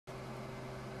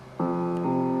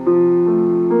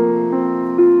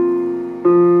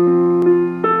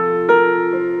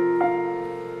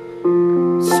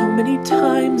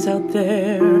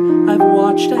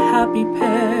watched a happy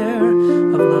pair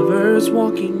of lovers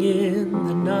walking in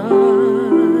the night.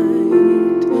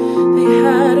 They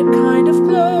had a kind of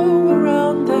glow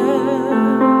around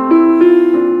them.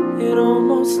 It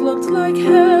almost looked like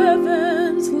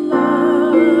heaven's light.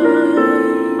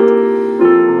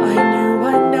 I knew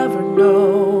I'd never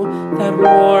know that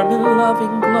warm and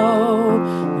loving glow,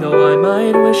 though I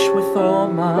might wish with all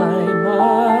my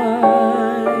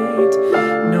might.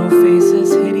 No face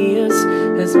as hideous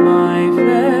as my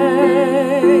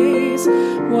face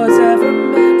was ever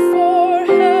meant for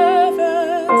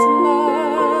heaven's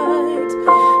light.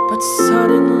 But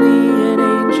suddenly an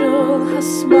angel has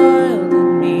smiled at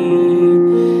me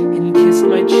and kissed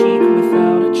my cheek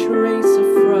without a trace of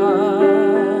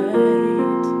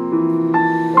fright.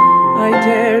 I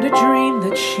dared to dream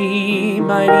that she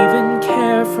might even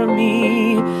care for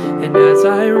me, and as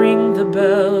I ring the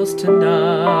bells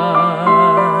tonight,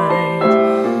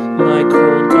 my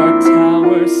cold dark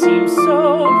tower seems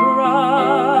so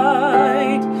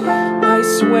bright. I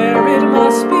swear it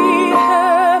must be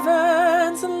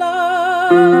heaven's light.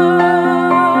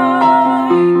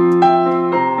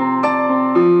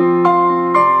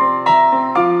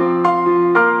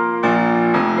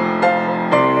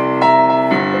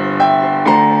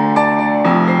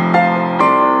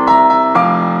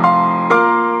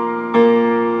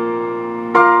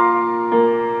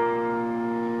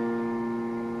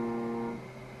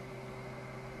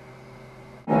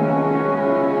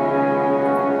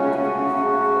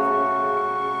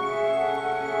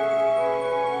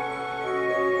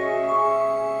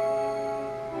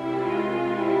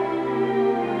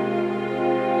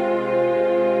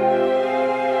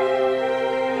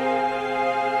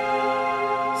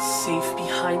 Safe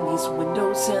behind these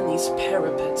windows and these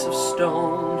parapets of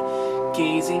stone,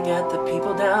 gazing at the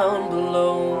people down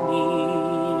below me.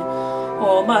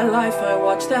 All my life I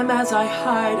watch them as I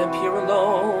hide up here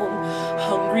alone,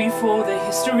 hungry for the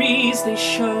histories they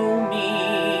show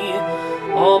me.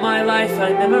 All my life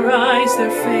I memorize their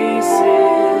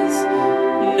faces,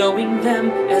 knowing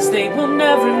them as they will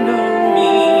never know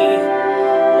me.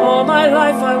 All my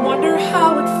life I wonder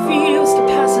how it feels to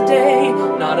pass a day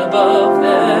not above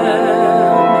them,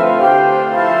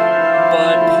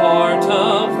 but part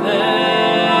of them,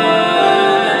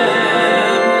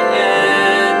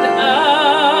 and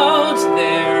out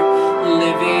there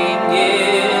living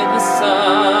in the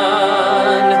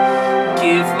sun.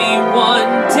 Give me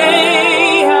one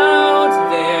day out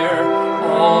there,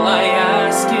 all I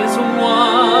ask is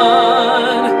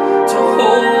one to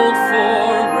hold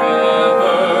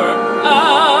forever.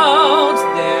 Out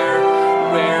there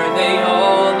where they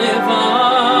all live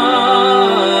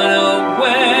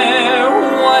unaware,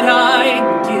 what I'd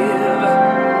give,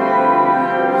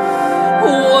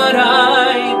 what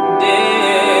I'd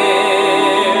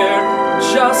dare,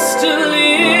 just to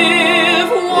live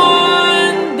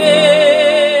one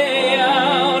day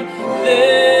out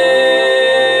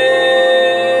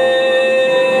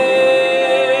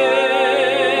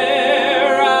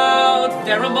there. Out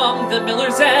there among the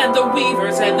millers and the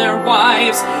weavers and their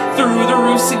wives, through the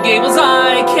roofs and gables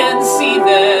I can see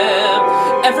them.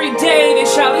 Every day they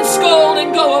shout and scold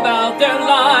and go about their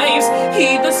lives,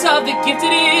 heedless of the gift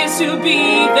it is to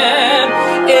be them.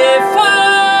 If I